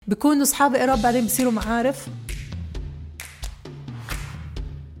بيكونوا أصحاب قراب بعدين بصيروا معارف.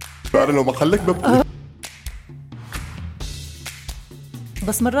 بعرف لو محلك ببكي.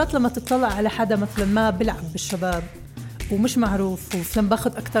 بس مرات لما تطلع على حدا مثلا ما بيلعب بالشباب ومش معروف وفلم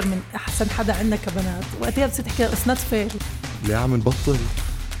باخد أكتر من أحسن حدا عنا كبنات، وقتها بتصير تحكي it's not fair. ليه عم نبطل؟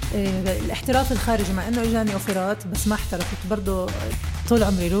 الاحتراف الخارجي، مع إنه إجاني أوفرات بس ما احترفت برضو. طول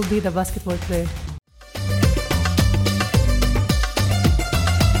عمري روبي ذا باسكتبول بلاير.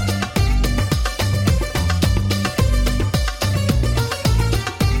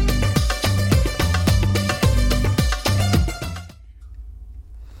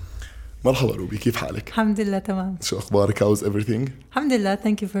 مرحبا روبي، كيف حالك؟ الحمد لله تمام. شو أخبارك؟ How's everything? الحمد لله.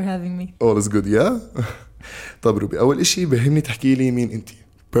 Thank you for having me. All is good, yeah? طب روبي، أول إشي بهمني تحكي لي مين أنتي؟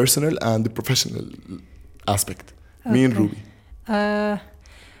 Personal and professional aspect. مين روبي؟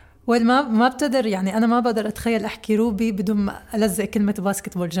 ما بتقدر، يعني أنا ما بقدر أتخيل أحكي روبي بدون ما ألزق كلمة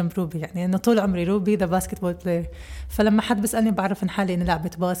باسكتبول جنب روبي، يعني إنه طول عمري روبي ذا باسكتبول بلاير. فلما حد بيسألني بعرف عن حالي إني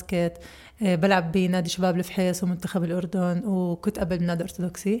لاعبة باسكت، بلعب بنادي شباب الفحيص ومنتخب الأردن، وكنت قبل بنادي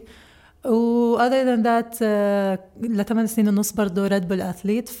أرثوذكسي. و other than that ل8 سنين ونص برضو ريد بول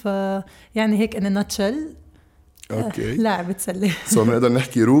أثليت. فيعني هيك in a nutshell أوكي. لاعبة سلة. So نقدر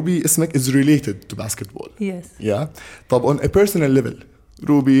نحكي روبي اسمك is related to basketball. Yes. Yeah. طب on a personal level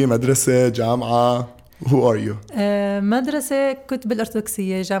روبي مدرسة جامعة who are you؟ مدرسة كنت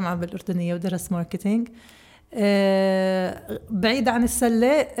بالأرثوذكسية، جامعة بالأردنية ودرست ماركتينج. بعيد عن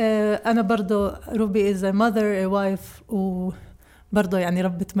السلة. أنا برضو روبي is a mother, a wife، وبرضو يعني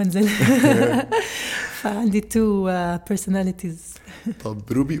ربة منزل. فعندي two personalities. طب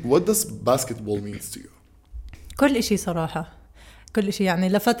روبي what does basketball means to you؟ كل إشي صراحة، كل إشي. يعني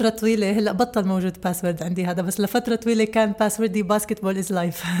لفترة طويلة، هلأ بطل موجود باسورد عندي هذا، بس لفترة طويلة كان باسوردي basketball is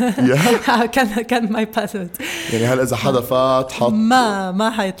life. كان my password. يعني هل إذا حدا فات حط ما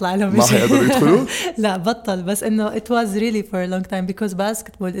حيطلع لهم ما حيقدروا يدخلوا؟ لا بطل، بس إنه it was really for a long time because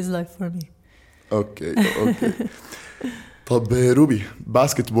basketball is life for me. أوكي. طب روبي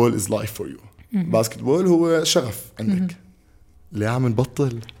basketball is life for you. basketball هو شغف عندك. ليه عم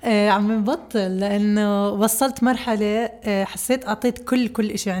نبطل؟ عم نبطل لأنه وصلت مرحلة حسيت أعطيت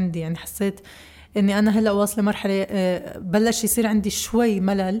كل إشي عندي. يعني حسيت إني أنا هلأ واصلة مرحلة بلش يصير عندي شوي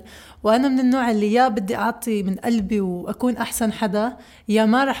ملل، وأنا من النوع اللي يا بدي أعطي من قلبي وأكون أحسن حدا، يا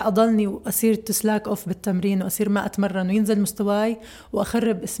ما رح أضلني وأصير تسلاك أوف بالتمرين وأصير ما أتمرن وينزل مستواي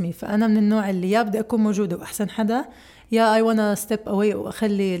وأخرب اسمي. فأنا من النوع اللي يا بدي أكون موجودة وأحسن حدا، يا I wanna step away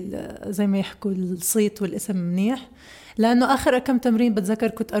وأخلي زي ما يحكوا الصيت والاسم منيح. لأنه آخر كم تمرين بتذكر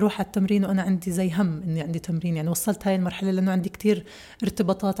كنت أروح على التمرين وأنا عندي زي هم إني عندي تمرين. يعني وصلت هاي المرحلة لأنه عندي كتير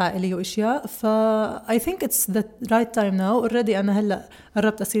ارتباطات عائلية وإشياء. I think it's the right time now. already أنا هلأ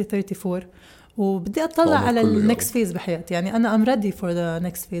قربت أصير 34 وبدي أطلع على النكست فيز بحياتي. يعني أنا I'm ready for the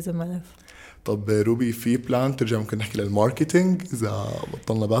next phase in my life. طب روبي في بلان ترجع ممكن نحكي للماركتينج إذا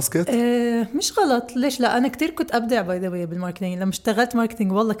بطلنا باسكت؟ مش غلط، ليش لا. أنا كتير كنت أبدع باي ذا واي بالماركتينج. لما اشتغلت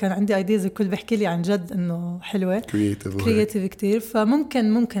ماركتينج والله كان عندي ايديز الكل بيحكي لي عن جد إنه حلوة كرياتيف كتير.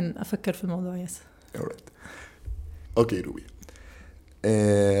 فممكن أفكر في الموضوع. يس. أوكي روبي.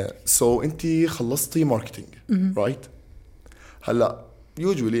 so أنتي خلصتي ماركتينج right؟ هلأ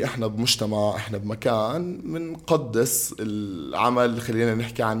يوجولي إحنا بمجتمع، إحنا بمكان منقدس العمل، خلينا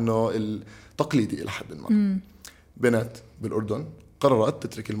نحكي عنه التقليدي إلى حد ما. بنت بالأردن قررت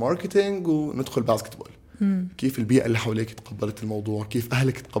تترك الماركتينج وندخل باسكتبول. كيف البيئة اللي حواليك تقبلت الموضوع؟ كيف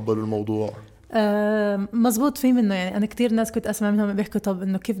أهلك تقبلوا الموضوع؟ مزبوط في منه. يعني أنا كتير ناس كنت أسمع منهم بيحكوا طب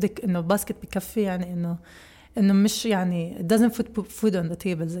إنه كيف بدك إنه باسكت بكفي، يعني إنه مش يعني it doesn't put food on the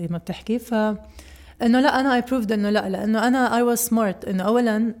table زي ما بتحكي. إنه لا، أنا I proved إنه لا، لأنه أنا I was smart. إنه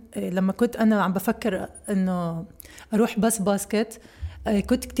أولاً لما كنت أنا عم بفكر إنه أروح بس باسكت،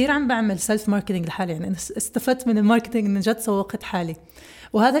 كنت كتير عم بعمل سيلف ماركتينج لحالي. يعني استفدت من الماركتينج إن جد سوقت حالي،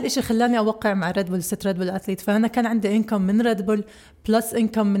 وهذا الإشي خلاني أوقع مع ريد بول ست ريد بول أثليت. فأنا كان عندي إنكم من ريد بول بلس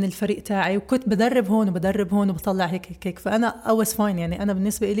إنكم من الفريق تاعي، وكنت بدرب هون وبدرب هون وبطلع هيك. فأنا I was fine. يعني أنا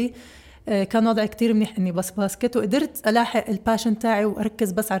بالنسبة إلي كان وضعي كتير منيح إني بس باسكت، وقدرت ألاحق الباشن تاعي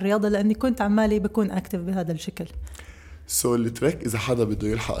وأركز بس على الرياضة لأني كنت عمالي بكون أكتف بهذا الشكل. التريك إذا حدا بده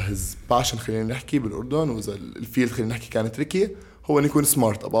يلحق his passion خلينا نحكي بالأردن، وإذا الفيلد خلينا نحكي كانت تريكي، هو نكون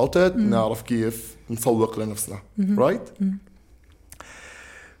smart about it. نعرف كيف نسوق لنفسنا. right؟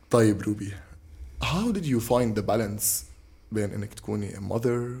 طيب روبي، how did you find the balance بين إنك تكوني a mother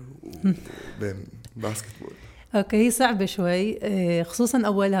وبين basketball؟ اوكي، هي صعبة شوي، خصوصا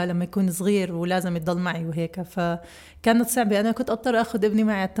اولها لما يكون صغير ولازم يضل معي وهيك، فكانت صعبة. انا كنت اضطر اخذ ابني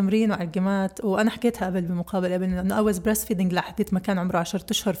معي على التمرين وعلى الجيمات، وانا حكيتها قبل بمقابل قبل انه اول بريست فيدنج لحديت ما كان عمره 10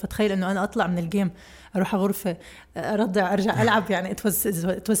 اشهر، فتخيل انه انا اطلع من الجيم اروح على غرفة ارضع ارجع العب، يعني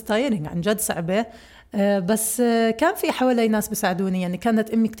it was tiring، عن جد صعبة. بس كان في حوالي ناس بيساعدوني، يعني كانت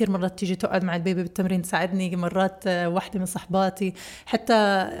امي كتير مرات تيجي تقعد مع البيبي بالتمرين تساعدني، مرات واحده من صحباتي،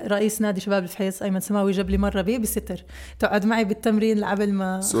 حتى رئيس نادي شباب الفحيص ايمن سماوي جاب لي مره بيبي ستر تقعد معي بالتمرين لعبل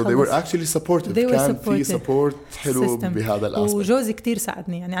ما so they were actually supportive. كان في support حلو بهذا الاسباب. وجوزي كتير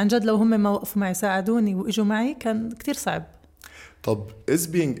ساعدني، يعني عن جد لو هم ما وقفوا معي ساعدوني واجوا معي كان كتير صعب. طب is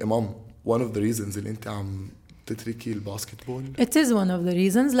being a mom one of the reasons اللي انت عم تتركي الباسكتبول؟ It is one of the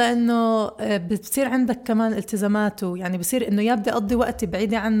reasons، لأنه بتصير عندك كمان التزاماته، يعني بصير إنه يا بدي أقضي وقتي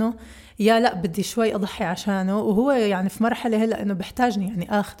بعيدة عنه، يا لا بدي شوي أضحي عشانه، وهو يعني في مرحلة هلأ إنه بحتاجني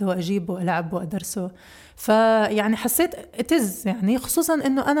يعني أخذه وأجيبه وألعبه وأدرسه. فيعني حسيت it is، يعني خصوصا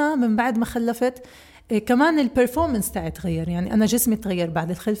إنه أنا من بعد ما خلفت كمان البرفورمانس تاعي تغير، يعني أنا جسمي تغير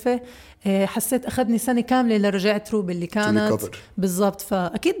بعد الخلفة. حسيت أخذني سنة كاملة لرجعت روبي اللي كانت بالضبط،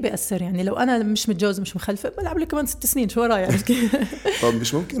 فأكيد بيأثر. يعني لو أنا مش متجوز مش مخلفة بلعب لي كمان 6 سنين شو وراي يعني. طب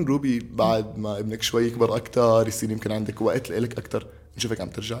مش ممكن روبي بعد ما ابنك شوي يكبر أكتر يصير يمكن عندك وقت لإلك أكتر نشوفك عم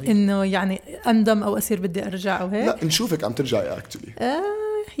ترجعي؟ إنه يعني أندم أو أصير بدي أرجع أو هيك؟ لا نشوفك عم ترجعي actually.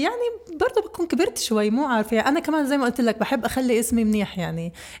 يعني برضه بكون كبرت شوي، مو عارفة، يعني أنا كمان زي ما قلت لك بحب أخلي اسمي منيح،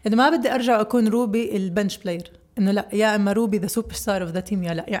 يعني إنه ما بدي أرجع أكون روبي البنش بلاير، إنه لا يا إما روبي ذا سوبر ستار أوف ذا تيم،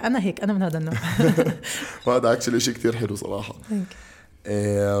 يا لا يعني أنا هيك، أنا من هذا النوع. وهذا actually شيء كتير حلو صراحة.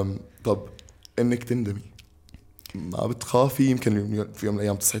 طب إنك تندمي ما بتخافي يمكن في يوم من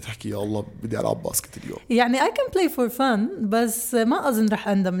الأيام تصحي تحكي يا الله بدي ألعب باسكت اليوم؟ يعني I can play for fun، بس ما أظن رح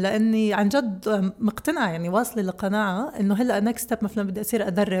أندم، لأني عن جد مقتنعة، يعني واصلة لقناعة إنه هلأ next step مثلا بدي أصير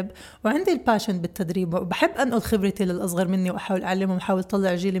أدرب، وعندي الباشن بالتدريب، وبحب أنقل خبرتي للأصغر مني وأحاول أعلمهم وأحاول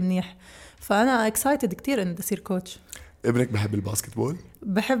أطلع جيل منيح، فأنا excited كتير إن أصير كوتش. ابنك بحب الباسكتبول؟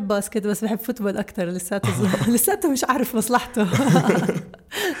 بحب باسكت بس بحب فوتبول أكتر، لساته مش عارف مصلحته.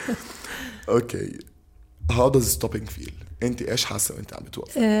 أوكي، how does stopping feel؟ أنت إيش حاسة وأنت عم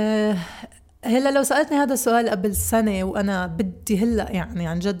بتوقف؟ هلا لو سألتني هذا السؤال قبل سنة وأنا بدي هلا يعني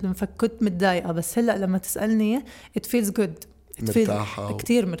عن جد كنت متضايقة، بس هلا لما تسألني it feels good، مرتاحة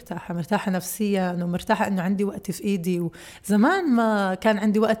كتير مرتاحة نفسيا، ومرتاحة إنه عندي وقتي في إيدي، وزمان ما كان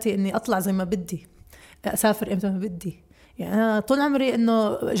عندي وقتي إني أطلع زي ما بدي، أسافر إمتى ما بدي، يعني أنا طول عمري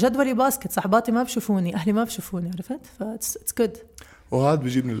إنه جدولي باسكت، صحباتي ما بشوفوني، أهلي ما بشوفوني، عرفت؟ it's good. وهذا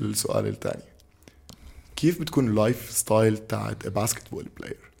بيجيبني للسؤال الثاني، كيف بتكون اللايف ستايل تاعت باسكتبول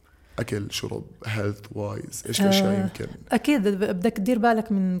بلاير؟ أكل شرب هيلث وايز إيش الأشياء يمكن؟ أكيد بدك تدير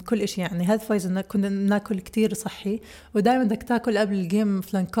بالك من كل إشي، يعني هيلث وايز إنك كنا ناكل كتير صحي، ودائما بدك تاكل قبل الجيم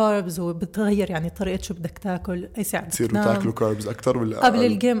فلان كاربز، وبتغير يعني طريقة شو بدك تاكل، أي ساعة تصيروا تاكلوا كاربز أكتر ولا قبل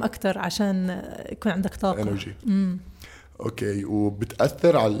الجيم أكتر عشان يكون عندك طاقة انرجي. اوكي،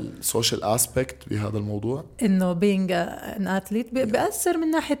 وبتأثر على السوشيال اسبكت بهذا الموضوع؟ انه being an athlete بيأثر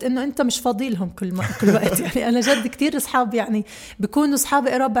من ناحية انه انت مش فاضي لهم كل وقت، يعني انا جد كتير اصحاب يعني بيكونوا اصحابي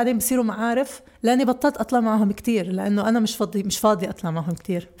قراب بعدين بصيروا معارف، لاني بطلت اطلع معهم كتير، لانه انا مش فاضي اطلع معهم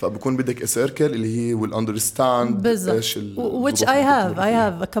كتير، فبكون بدك سيركل اللي هي will understand ايش which I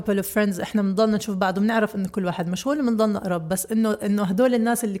have a couple of friends، احنا بنضلنا نشوف بعض وبنعرف انه كل واحد مشغول وبنضلنا قرب، بس انه هدول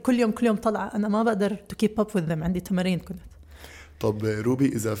الناس اللي كل يوم طلعة انا ما بقدر to keep up with them، عندي تمارين كنت. طب روبي،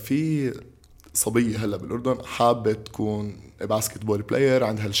 إذا في صبية هلأ بالأردن حابة تكون باسكتبول بلاير،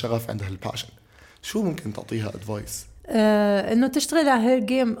 عندها الشغف عندها الباشن، شو ممكن تعطيها أدفايس؟ إنه تشتغل على هير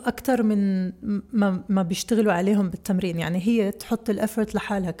جيم أكتر من ما بيشتغلوا عليهم بالتمرين، يعني هي تحط الأفورت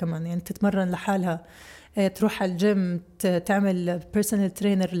لحالها كمان، يعني تتمرن لحالها، تروح على الجيم، تعمل بيرسونال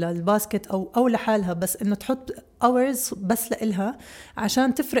ترينر للباسكت أو لحالها، بس إنه تحط hours بس لإلها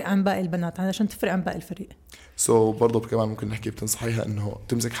عشان تفرق عن باقي البنات، عشان تفرق عن باقي الفريق. برضو كمان ممكن نحكي بتنصحيها إنه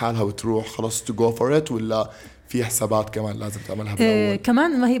تمسك حالها وتروح خلاص to go for it، ولا في حسابات كمان لازم تعملها بالأول؟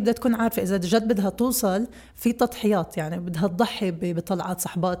 كمان ما هي بدها تكون عارفة إذا جد بدها توصل في تضحيات، يعني بدها تضحي بطلعات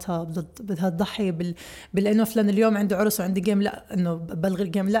صحباتها، بدها تضحي لأنه فلان اليوم عنده عرس وعندي جيم، لا إنه بلغي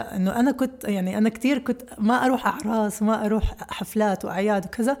الجيم، لا إنه أنا كتير كنت ما أروح أعراس، ما أروح حفلات وأعياد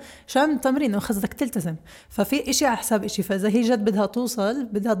وكذا عشان التمرين، وخصدك تلتزم، ففي إشي على حساب إشي، فإذا هي جد بدها توصل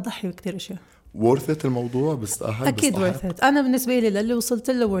بدها تضحي كتير إشي. worth it الموضوع؟ بيستاهل؟ أكيد worth it، أنا بالنسبة لي للي وصلت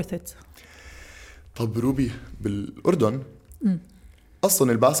له worth it. طب روبي، بالأردن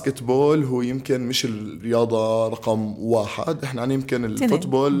أصلا الباسكتبول هو يمكن مش الرياضة رقم 1، إحنا يعني يمكن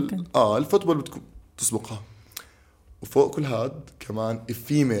الفوتبول الفوتبول بتكون تسبقها، وفوق كل هاد كمان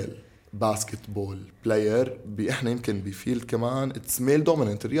الفيميل باسكت بول بلاير احنا يمكن بفيلد كمان اتس ميل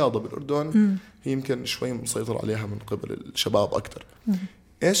دوميننت. الرياضة بالأردن هي يمكن شوي مسيطر عليها من قبل الشباب أكتر.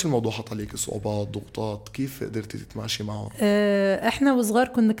 ايش الموضوع حط عليك صعوبات ضغوطات؟ كيف قدرتي تتماشي معه؟ احنا وصغار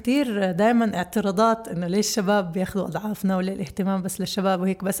كنا كتير دائما اعتراضات انه ليش الشباب بياخذوا اضعافنا ولا الاهتمام بس للشباب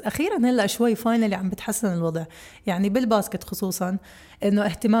وهيك. بس اخيرا هلا شوي فاينلي عم بتحسن الوضع، يعني بالباسكت خصوصا انه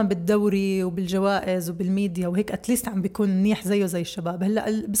اهتمام بالدوري وبالجوائز وبالميديا وهيك اتليست عم بيكون منيح زيه زي الشباب.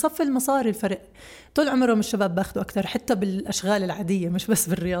 هلا بصفي المصاري الفرق طول عمرهم الشباب باخذوا اكتر حتى بالاشغال العاديه مش بس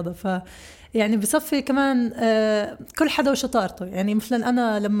بالرياضه. ف يعني بصفي كمان كل حدا وشطارته. يعني مثلا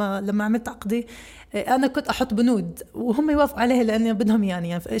انا لما عملت عقدي انا كنت احط بنود وهم يوافقوا عليها لانه بدهم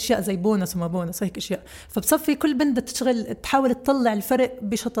يعني اشياء زي بونس وما بونس هيك اشياء. فبصفي كل بنت تشتغل تحاول تطلع الفرق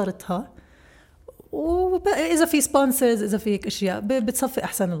بشطارتها، واذا في سبونسرز اذا في هيك اشياء بتصفي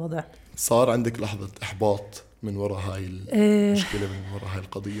احسن الوضع. صار عندك لحظة احباط من وراء هاي المشكلة من وراء هاي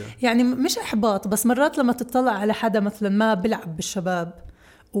القضية؟ يعني مش احباط بس مرات لما تطلع على حدا مثلا ما بيلعب بالشباب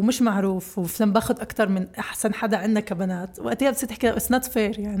ومش معروف وفلان باخد أكتر من أحسن حدا عندنا كبنات وقتها بتصير تحكي it's not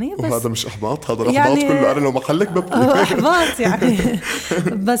fair يعني. بس وهذا مش إحباط، هذا الإحباط يعني كله أنا لو محلك ببكي. إحباط يعني.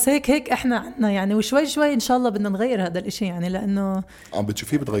 بس هيك إحنا عنا يعني وشوي شوي إن شاء الله بدنا نغير هذا الإشي يعني لأنه عم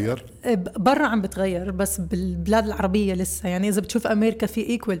بتشوفيه بتغير؟ برا عم بتغير بس بالبلاد العربية لسه. يعني إذا بتشوف أمريكا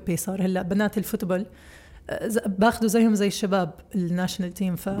في equal pay صار هلأ بنات الفوتبول باخدوا زيهم زي الشباب الناشنال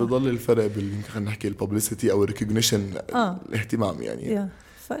تيم. بضل الفرق خلينا نحكي الببليسيتي أو الريكوجنيشن الاهتمام يعني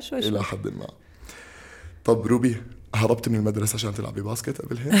فشوي إلى حد ما. طب روبي، هربت من المدرسة عشان تلعبي باسكت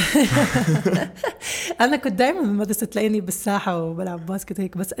قبل هيك؟ أنا كنت دايما من المدرسة تلاقيني بالساحة وبلعب باسكت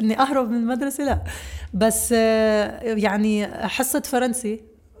هيك، بس إني أهرب من المدرسة لا. بس يعني حصة فرنسي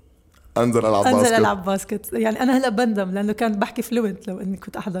أنزل ألعب باسكت. يعني أنا هلأ بندم لأنه كان بحكي فلوينت لو إني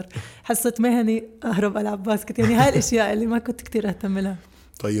كنت أحضر حصة مهني أهرب ألعب باسكت. يعني هاي الأشياء اللي ما كنت كتير أهتم لها.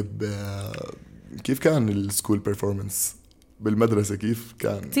 طيب كيف كان السكول بيرفورمانس بالمدرسة؟ كيف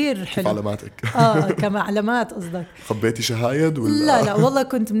كان؟ كتير حلو. كيف علاماتك؟ كمعلمات قصدك؟ خبيتي شهايد ولا؟ لا والله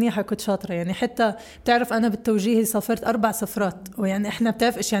كنت منيحة كنت شاطرة. يعني حتى بتعرف أنا بالتوجيهي صفرت 4 صفرات. ويعني إحنا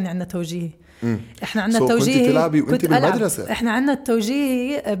بتعرف إيش يعني عنا توجيهي؟ إحنا عنا التوجيهي كنت تلعبي وأنت بالمدرسة؟ إحنا عنا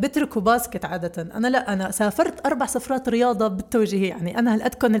التوجيهي بتركوا باسكت عادة. أنا لا، أنا سافرت 4 صفرات رياضة بالتوجيهي. يعني أنا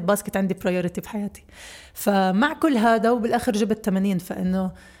هلقد كون الباسكت عندي برايورتي بحياتي. فمع كل هذا وبالآخر جبت 80.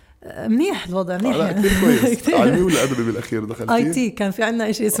 فإنه منيح الوضع منيح يعني. كتير كويس. علمي ولا أدبي بالأخير دخلتي؟ اي تي كان في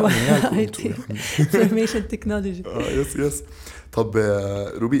عنا شيء اسمه اي تي انفورميشن تكنولوجي. يس. طب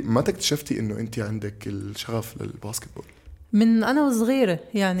روبي، ما اكتشفتي إنه أنت عندك الشغف للباسكتبول؟ من أنا وصغيرة.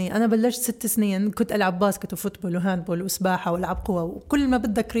 يعني أنا بلشت 6 سنين كنت ألعب باسكت وفوتبول وهاندبول وسباحة وألعب قوة وكل ما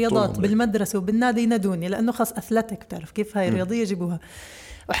بدك رياضات بالمدرسة وبالنادي ينادوني لأنه خاص أثلتيك. بتعرف كيف هاي الرياضية يجيبوها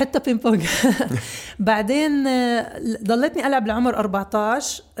وحتى بين بونج. بعدين ضلتني ألعب لعمر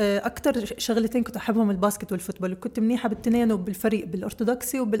 14. أكتر شغلتين كنت أحبهم الباسكت والفوتبول. كنت منيحة بالتنين وبالفريق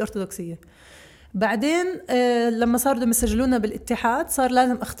بالأرثوذكسي وبالأرثوذكسية. بعدين لما صاروا يسجلونا بالاتحاد صار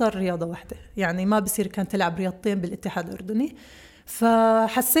لازم أختار رياضة واحدة. يعني ما بصير كان تلعب رياضتين بالاتحاد الأردني.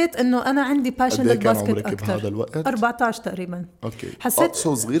 فحسيت إنه أنا عندي باشن للباسكت أكتر. بهذا الوقت 14 تقريبا. أوكي. حسيت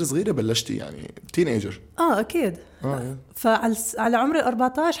صغيرة بلشتي يعني تينيجر. أكيد. فعلى عمري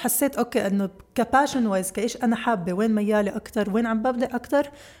 14 حسيت أوكي إنه كباشن وايز كإيش أنا حابة وين ميالي أكتر وين عم ببدأ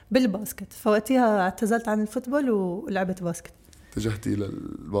أكتر بالباسكت. فوقتها اعتزلت عن الفوتبول ولعبت باسكت. اتجهتي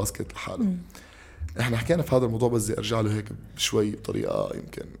للباسكت لحاله. احنا حكينا في هذا الموضوع بس بدي ارجع له هيك بشوي بطريقه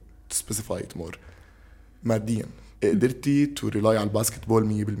يمكن تسبيسيفايت مور ماديا. قدرتي توريلاي على الباسكت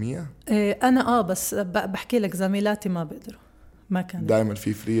بول 100%؟ انا بس بحكي لك زميلاتي ما بيقدروا. ما كان دائما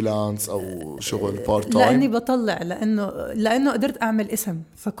في فريلانس او شغل بارت تايم. لاني بطلع لانه قدرت اعمل اسم.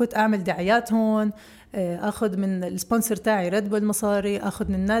 فكنت اعمل دعايات هون، اخذ من السبونسر تاعي ريد بول مصاري، اخذ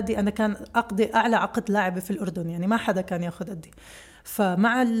من النادي. انا كان اقضي اعلى عقد لاعبة في الاردن. يعني ما حدا كان ياخذ قدي.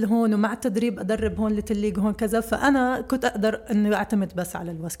 فمع هون ومع التدريب ادرب هون لتليج هون كذا. فانا كنت اقدر انه اعتمد بس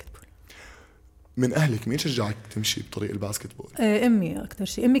على الباسكتبول. من اهلك مين شجعك تمشي بطريق الباسكتبول؟ امي اكثر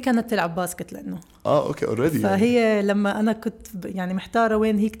شيء. امي كانت تلعب باسكت لانه اوكي اوريدي. فهي يعني لما انا كنت يعني محتاره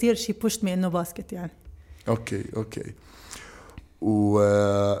وين هي كتير شي بوشت مي انه باسكت يعني. اوكي.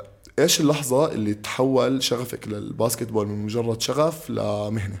 وايش اللحظه اللي تحول شغفك للباسكتبول من مجرد شغف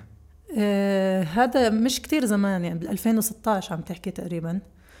لمهنه؟ هذا مش كتير زمان. يعني بال2016 عم تحكي تقريبا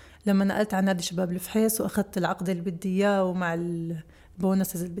لما نقلت على نادي شباب الفحيص واخذت العقد اللي بدي اياه ومع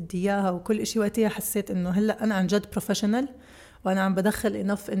البونسز اللي بدي اياها وكل إشي. وقتها حسيت انه هلا انا عن جد بروفيشنال وانا عم بدخل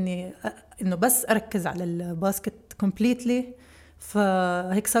انف انه بس اركز على الباسكت كومبليتلي.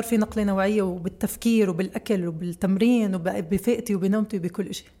 فهيك صار في نقله نوعيه وبالتفكير وبالاكل وبالتمرين وبفئتي وبنومتي وبكل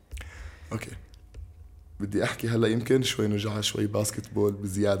إشي. اوكي. بدي أحكي هلأ يمكن شوي نرجع شوي باسكت بول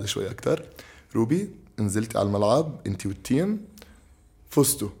بزيادة شوي أكتر. روبي نزلتي على الملعب أنت والتيم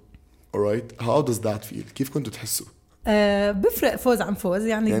فزتوا alright, how does that feel؟ كيف كنتوا تحسوا؟ بفرق فوز عن فوز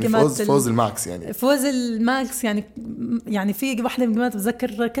يعني فوز الماكس يعني فوز الماكس يعني في واحدة من الجيمات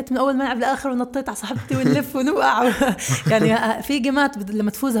بتذكر كنت من أول ما لعب لآخر ونطيت على صاحبتي ونلف ونوقع يعني في جيمات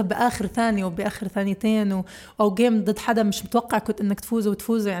لما تفوزها بآخر ثانية وبآخر ثانيتين أو جيم ضد حدا مش متوقع كنت إنك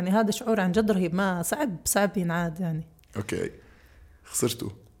تفوزه يعني هذا شعور عن جد رهيب ما صعب ينعاد يعني. أوكي خسرتوا؟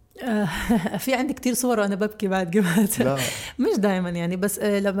 في عندي كتير صور وأنا ببكي بعد جيمات لا. مش دائما يعني بس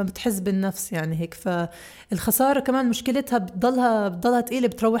لما بتحس بالنفس يعني هيك. فالخسارة كمان مشكلتها بتضلها تقيلة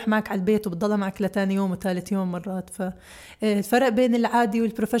بتروح معك على البيت وبتضلها معك لتاني يوم وثالث يوم مرات. فالفرق بين العادي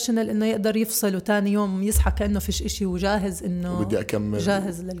والبروفيشنال إنه يقدر يفصل وتاني يوم يصحى كأنه فيش إشي وجاهز إنه بدي أكمل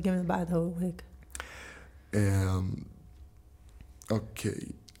جاهز للجيم اللي بعدها وهيك. أوكي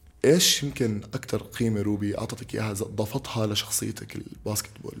إيش يمكن أكتر قيمة روبي أعطتك إياها ضافتها لشخصيتك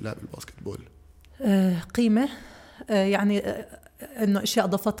الباسكتبول لعب الباسكتبول؟ قيمة يعني إنه أشياء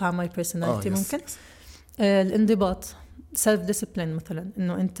ضافتها على my personality ممكن الانضباط self discipline مثلا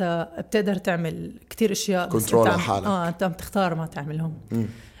إنه أنت بتقدر تعمل كتير أشياء كنترول على حالك أنت عم تختار ما تعملهم.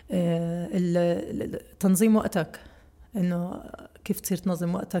 تنظيم وقتك إنه كيف تصير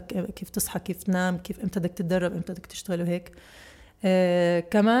تنظم وقتك كيف تصحى كيف تنام كيف إمتى بدك تتدرب إمتى بدك تشتغل وهيك.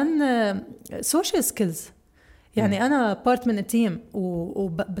 كمان social skills يعني أنا بارت من التيم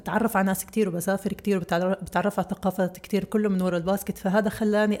وبتعرف على ناس كتير وبسافر كتير وبتعرف على ثقافات كتير كله من وراء الباسكت. فهذا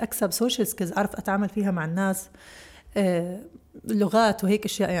خلاني أكسب social skills أعرف أتعامل فيها مع الناس لغات وهيك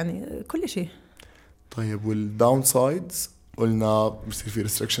أشياء يعني كل شيء. طيب والداون سايدز قلنا بصير في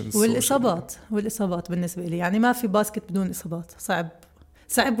restrictions والإصابات بالنسبة لي يعني ما في باسكت بدون إصابات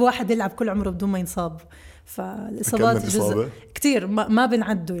صعب واحد يلعب كل عمره بدون ما ينصاب. فالإصابات جزء كتير ما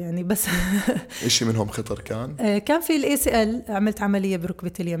بنعدوا يعني بس إشي منهم خطر كان في ACL عملت عملية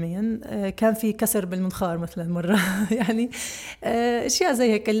بركبتي اليمين كان في كسر بالمنخار مثلا مرة يعني أشياء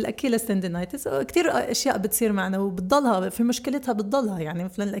زي هيك الأكيلس تندينايتس كتير أشياء بتصير معنا وبتضلها في مشكلتها بتضلها يعني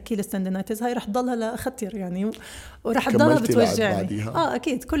مثلا الأكيلس تندينايتس هاي رح تضلها لأخطر يعني ورح تضلها بتوجعني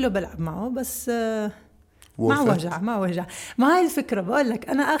أكيد كله بلعب معه بس ما وجع ما هاي الفكرة بقول لك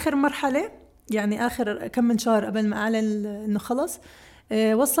أنا آخر مرحلة يعني آخر كم من شهر قبل ما أعلن إنه خلص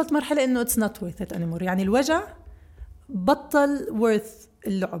وصلت مرحلة إنه it's not worth it anymore يعني الوجع بطل worth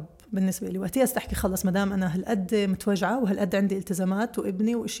اللعب بالنسبة لي. وقتها استحكي خلص مدام أنا هالقد متوجعة وهالقد عندي التزامات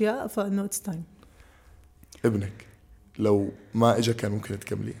وابني وإشياء فإنه it's time. ابنك لو ما إجا كان ممكن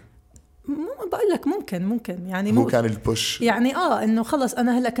تكملي؟ بقول لك ممكن يعني مو كان البوش يعني انه خلص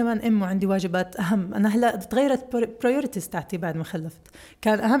انا هلا كمان وعندي واجبات اهم. انا هلا تغيرت برايورتيز تاعتي بعد ما خلفت.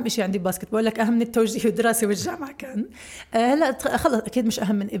 كان اهم شيء عندي باسكت بقول لك اهم من التوجيه والدراسه والجامعه كان هلا خلص اكيد مش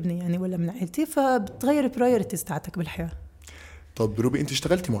اهم من ابني يعني ولا من عائلتي فبتغير برايورتيز تاعتك بالحياه. طب روبي انت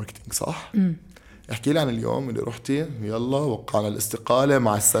اشتغلتي ماركتينج صح؟ احكي لي عن اليوم اللي رحتي يلا وقعنا الاستقاله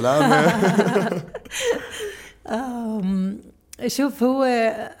مع السلامه. شوف هو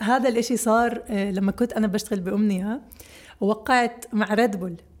هذا الاشي صار لما كنت أنا بشتغل بأمنية ووقعت مع ريد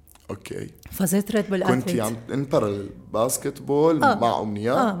بول. أوكي فزيت ريد بول كنتي عم انبرل باسكت بول مع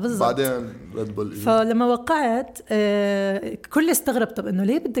أمنية بعدين ريد بول فلما وقعت كل استغرب طب إنه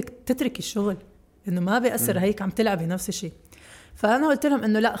ليه بدك تتركي الشغل إنه ما بيأثر هيك عم تلعبي نفس الشيء. فأنا قلت لهم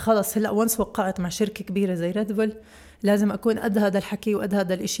إنه لا خلص هلأ وانس وقعت مع شركة كبيرة زي ريد بول لازم أكون قد هذا الحكي وقد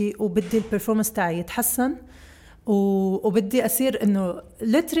هذا الاشي وبدي البرفورمانس تاعي يتحسن وبدي أصير إنه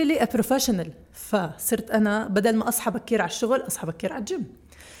literally a professional. فصرت أنا بدل ما أصحى بكير على الشغل أصحى بكير على الجيم.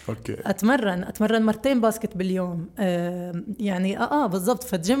 أوكي. أتمرن مرتين باسكت باليوم يعني بالضبط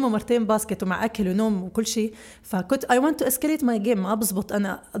فالجيم ومرتين باسكت ومع أكل ونوم وكل شيء. فكنت I want to escalate my game ما بزبط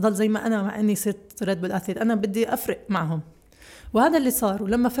أنا أضل زي ما أنا مع إني صرت ريد بول أثليت أنا بدي أفرق معهم وهذا اللي صار.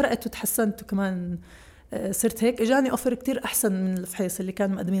 ولما فرقت وتحسنت وكمان صرت هيك اجاني اوفر كتير احسن من الفحيص اللي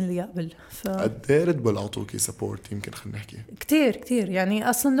كانوا مقدمين لي قبل. قد ايه ريد بول اعطوكي سبورت يمكن خلينا نحكي كتير يعني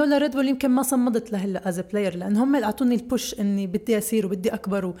اصلا لولا ريد بول يمكن ما صمدت لهلا از بلاير لان هم اللي اعطوني البوش اني بدي اصير وبدي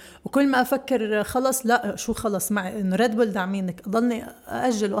اكبر وكل ما افكر خلص لا شو خلص مع انه ريد بول داعمينك اضلني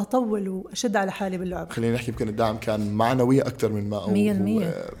اجل واطول واشد على حالي باللعب. خلينا نحكي يمكن الدعم كان معنوي اكثر من ما او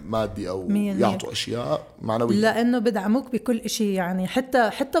مادي او يعطوا اشياء معنويه لانه بدعموك بكل إشي يعني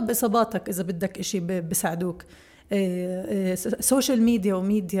حتى باصاباتك اذا بدك إشي بساعدوك. سوشيال ميديا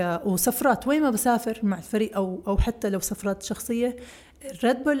وميديا وسفرات وين ما بسافر مع الفريق أو حتى لو سفرات شخصية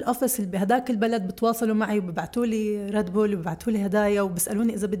ريد بول أوفيس اللي بهداك البلد بتواصلوا معي وببعتوا لي ريد بول وببعتوا لي هدايا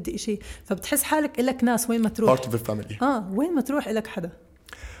وبسألوني إذا بدي إشي. فبتحس حالك إلك ناس وين ما تروح part of the family. وين ما تروح إلك حدا.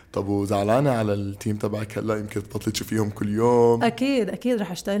 طب وزعلانة على التيم تبعك هلا؟ يمكن تبطلي تشوفيهم كل يوم. اكيد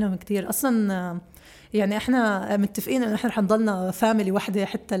رح اشتاق لهم كتير اصلا. يعني احنا متفقين انه احنا رح نضلنا فاميلي واحدة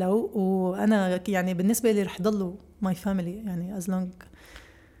حتى لو، وانا يعني بالنسبة لي رح ضلوا ماي فاميلي يعني as long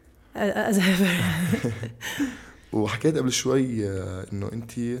as وحكيت قبل شوي انه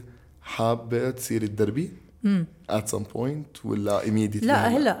انت حابة تصيري تدربي at some point ولا immediately؟ لا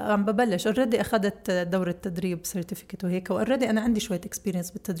هلا عم ببلش already أخذت دورة تدريب سيرتيفيكت وهيك، والready أنا عندي شوية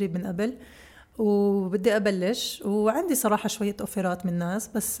experience بالتدريب من قبل وبدي أبلش، وعندي صراحة شوية أوفرات من ناس،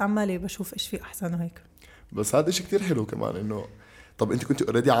 بس عمالي بشوف إيش في أحسن وهيك. بس هذا إشي كتير حلو كمان إنه طب أنت كنت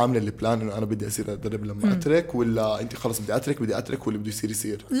already عاملة البلان إنه أنا بدي أصير أدرب لما أترك، ولا أنت خلص بدي أترك واللي بده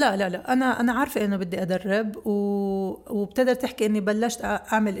يصير؟ لا أنا عارفة إنه بدي أدرب وبتقدر تحكي إني بلشت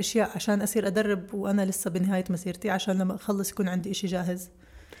أعمل إشياء عشان أصير أدرب وأنا لسه بنهاية مسيرتي، عشان لما أخلص يكون عندي إشي جاهز.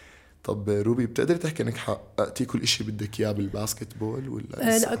 طب روبي، بتقدر تحكي انك حققتي كل اشي بدك اياه بالباسكت بول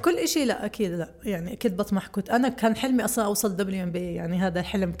ولا لا كل اشي لا اكيد لا، يعني اكيد بطمح. انا كان حلمي اصلا اوصل WNBA، يعني هذا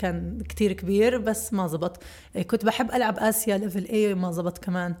الحلم كان كتير كبير بس ما زبط. كنت بحب العب اسيا ليفل A ما زبط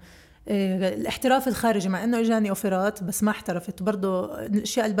كمان. الاحتراف الخارجي مع انه اجاني اوفرات بس ما احترفت برضو،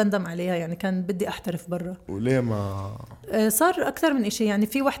 الاشياء اللي بندم عليها يعني كان بدي احترف برا. وليه ما صار اكثر من اشي، يعني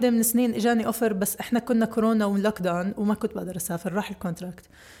في واحدة من السنين اجاني اوفر بس احنا كنا كورونا ولوك داون وما كنت بقدر اسافر، راح الكونتراكت.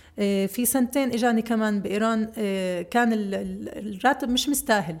 في سنتين اجاني كمان بإيران، كان الراتب مش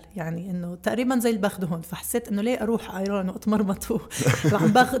مستاهل، يعني انه تقريبا زي اللي باخده هون، فحسيت انه ليه اروح ايران واتمرمط وعم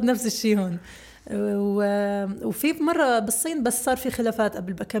باخذ نفس الشيء هون. وفي مرة بالصين بس صار في خلافات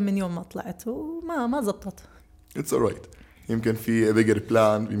قبل بكم من يوم ما طلعت وما زبطت. It's alright. يمكن في bigger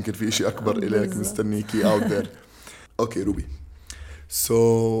plan، يمكن في إشي أكبر إليك مستنيكي out there. Okay روبي. So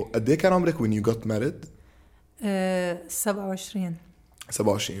قد إيه كان عمرك when you got married؟ 27.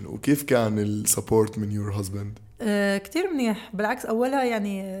 وكيف كان السبورت من your husband؟ كتير منيح، بالعكس أولها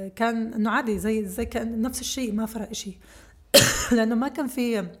يعني كان إنه عادي زي كان نفس الشيء، ما فرق إشي لأنه ما كان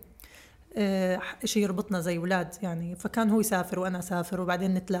في إشي يربطنا زي ولاد يعني، فكان هو يسافر وأنا أسافر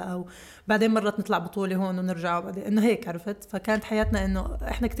وبعدين نتلاقى وبعدين مرات نطلع بطولة هون ونرجع وبعدين إنه هيك عرفت. فكانت حياتنا إنه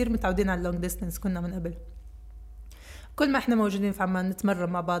إحنا كتير متعودين على اللونج ديستنس، كنا من قبل كل ما إحنا موجودين في عمان نتمرن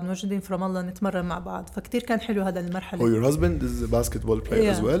مع بعض، موجودين في رام الله نتمرن مع بعض، فكتير كان حلو هذا المرحلة. Oh, your husband is a basketball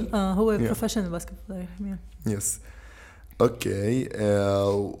player as well? هو professional basketball player. Yes. Okay.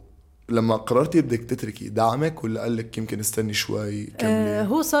 لما قررتي بدك تتركي دعمك ولا قال لك يمكن استني شوي كملي؟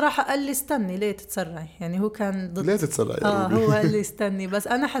 هو صراحة قال لي استني، ليه تتسرعي؟ يعني هو كان ضد. ليه تتسرعي يا روبي؟ هو قال لي استني، بس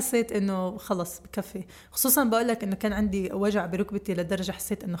أنا حسيت إنه خلص بكفي، خصوصا بقول لك إنه كان عندي وجع بركبتي لدرجة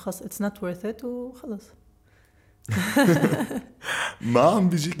حسيت إنه خلص it's not worth it وخلص. ما عم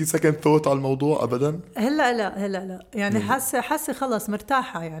بيجيكي second thought على الموضوع أبدا؟ هلا لا يعني حاسة خلص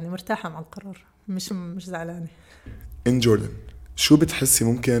مرتاحة، يعني مرتاحة مع القرار، مش زعلانة. In Jordan شو بتحسي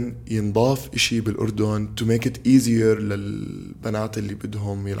ممكن ينضاف إشي بالأردن to make it easier للبنات اللي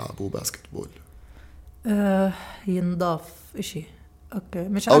بدهم يلعبوا باسكتبول؟ ينضاف إشي أوكي،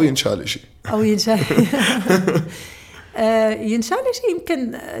 مش أو ينشال إشي ينشال شيء.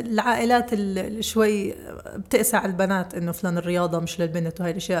 يمكن العائلات شوي بتقسى على البنات إنه فلان الرياضة مش للبنت،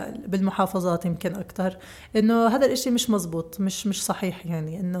 وهاي الأشياء بالمحافظات يمكن أكتر، إنه هذا الإشي مش مزبوط، مش صحيح.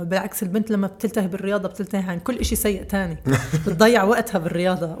 يعني إنه بالعكس البنت لما بتلتهي بالرياضة بتلتهي عن كل إشي سيء تاني، بتضيع وقتها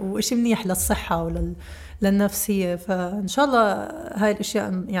بالرياضة، وإشي منيح للصحة وللنفسية. فإن شاء الله هاي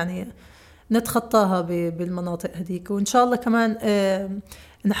الأشياء يعني نتخطاها بالمناطق هذيك، وإن شاء الله كمان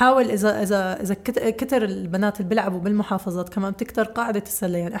نحاول إذا كتر البنات اللي بيلعبوا بالمحافظات كمان بتكتر قاعدة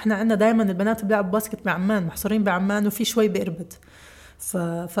السلة. يعني إحنا عندنا دايما البنات اللي بيلعبوا باسكت بعمان محصورين بعمان وفي شوي بإربد،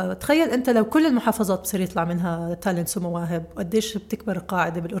 فتخيل أنت لو كل المحافظات بصير يطلع منها تالنتس ومواهب، قديش بتكبر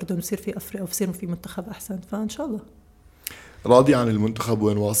القاعدة بالأردن وبصير في أفريقيا وبصير في منتخب أحسن. فإن شاء الله. راضي عن المنتخب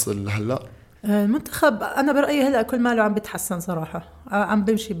وين واصل هلأ؟ المنتخب أنا برأيي هلأ كل ماله عم بتحسن صراحة، عم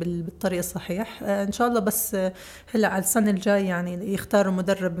بمشي بالطريق الصحيح إن شاء الله. بس هلأ على السنة الجاي يعني يختاروا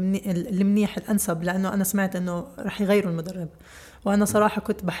المدرب المنيح الأنسب، لأنه أنا سمعت أنه رح يغيروا المدرب، وأنا صراحة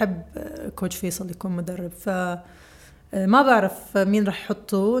كنت بحب كوتش فيصل يكون مدرب، فما بعرف مين رح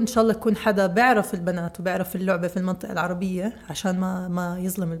يحطه. إن شاء الله يكون حدا بيعرف البنات وبيعرف اللعبة في المنطقة العربية عشان ما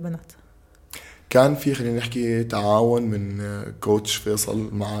يظلم البنات. كان في خلينا نحكي تعاون من كوتش فيصل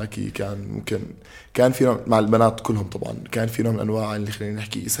معاكي؟ كان في مع البنات كلهم طبعا، كان في نوع من انواع اللي خلينا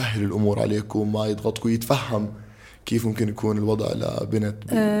نحكي يسهل الامور عليكم، ما يضغطكم، يتفهم كيف ممكن يكون الوضع لبنت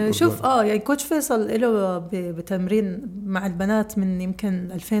شوف يعني كوتش فيصل له بتمرين مع البنات من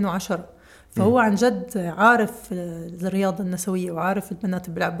يمكن 2010، فهو عن جد عارف الرياضة النسوية وعارف البنات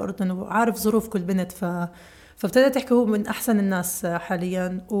اللي بيلعبوا بأردن وعارف ظروف كل بنت، فابتدى تحكي هو من أحسن الناس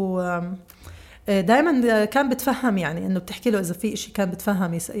حاليا. دائما كان بتفهم يعني انه بتحكي له اذا في إشي، كان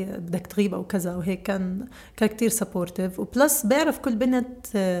بتفهم بدك تغيب او كذا وهيك. كان كتير سبورتيف، وبلس بيعرف كل بنت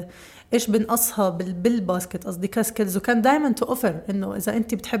ايش بنقصها بالباسكت قصدي كسكيلز. وكان دائما تو اوفر انه اذا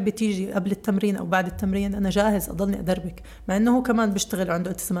انت بتحبي تيجي قبل التمرين او بعد التمرين انا جاهز اضلني ادربك، مع انه هو كمان بيشتغل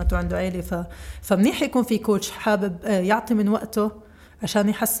عنده التزامات وعنده عيله. فمنيح يكون في كوتش حابب يعطي من وقته عشان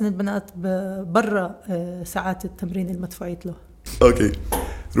يحسن البنات برا ساعات التمرين المدفوعيت له. اوكي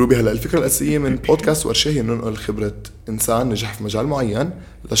روبي، هلا الفكره الاساسيه من بودكاست ورشه هي ننقل خبره انسان نجح في مجال معين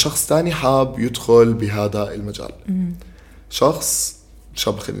لشخص تاني حاب يدخل بهذا المجال. شخص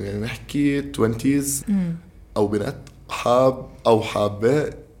شاب خلينا نحكي 20s او بنت حاب او حابه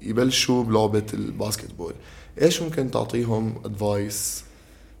يبلشوا بلعبه الباسكتبول، ايش ممكن تعطيهم ادفايس؟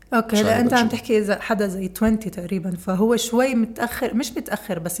 اوكي، لا انت عم تحكي اذا حدا زي 20 تقريبا، فهو شوي متاخر، مش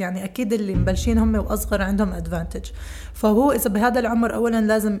متاخر بس يعني اكيد اللي مبلشين هم واصغر عندهم ادفانتج. فهو اذا بهذا العمر اولا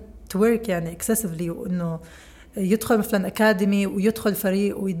لازم تورك يعني اكسسفلي، وانه يدخل مثلا اكاديمي ويدخل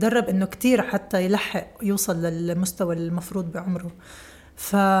فريق ويتدرب انه كتير حتى يلحق يوصل للمستوى المفروض بعمره.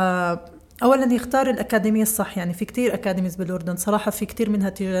 اولا يختار الاكاديميه الصح، يعني في كتير اكاديميز بالاردن صراحه، في كتير منها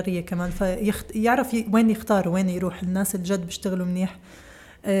تجاريه كمان، فيعرف وين يختار وين يروح. الناس الجد بيشتغلوا منيح،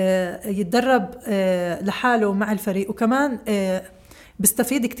 يتدرب لحاله مع الفريق. وكمان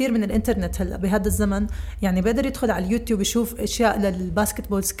بيستفيد كتير من الانترنت هلا بهذا الزمن، يعني بقدر يدخل على اليوتيوب يشوف اشياء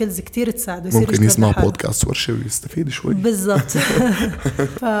للباسكتبول سكيلز كتير تساعده، ممكن يسمع بودكاست ورشة ويستفيد شوي. بالضبط.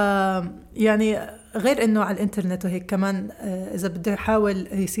 ف يعني غير انه على الانترنت وهيك كمان اذا بده يحاول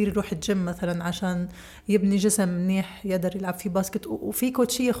يصير يروح الجيم مثلا عشان يبني جسم منيح يقدر يلعب فيه باسكت. وفي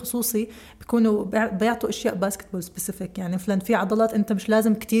كوتشيه خصوصي بيكونوا بيعطوا اشياء باسكتبول سبيسيفيك، يعني مثلا في عضلات انت مش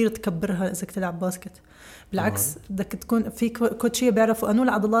لازم كتير تكبرها اذا تلعب باسكت، بالعكس بدك تكون في كوتشيه بيعرفوا انو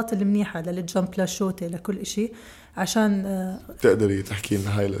العضلات اللي منيحه للجمب للشوطه لكل إشي، عشان تقدري تحكي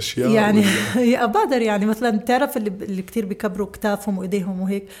لنا هاي الاشياء يعني. بقدر يعني مثلا تعرف اللي كتير بيكبروا كتافهم وايديهم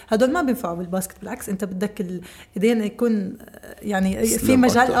وهيك، هدول ما بينفعوا بالباسكت. بالعكس انت بدك الايدين يكون يعني في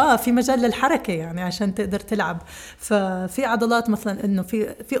مجال في مجال للحركه يعني عشان تقدر تلعب. ففي عضلات مثلا انه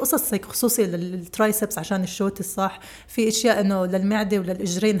في قصص هيك خصوصي للترايسبس عشان الشوت الصح، في اشياء انه للمعده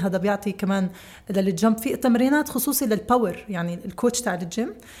وللاجرين، هذا بيعطي كمان للجمب. في تمرينات خصوصي للباور، يعني الكوتش تاع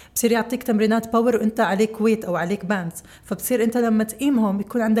الجيم بصير يعطيك تمرينات باور وانت عليك ويت او عليك باندز، فبصير انت لما تقيمهم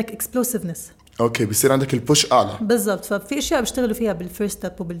بيكون عندك اكسبلوسيفنس. اوكي، بيصير عندك البوش اعلى. بالضبط. ففي اشياء بيشتغلوا فيها بالفيرست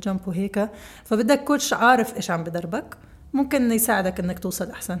ستيب وبالجمب وهيك، فبدك كوتش عارف ايش عم بدربك، ممكن يساعدك انك توصل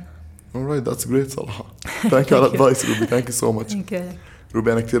احسن. alright, that's great صراحة. thank you على advice روبي. thank you so much. thank you.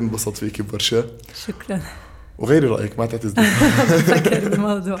 روبي انا كتير انبسطت فيكي بورشة. شكرا. وغيري رأيك ما تعتذري. بفكر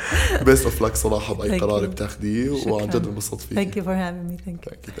بالموضوع. best of luck صراحة بأي قرار بتاخديه، وعن جد انبسطت فيكي. thank you for having me. thank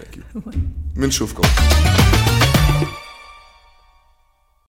you. منشوفكم.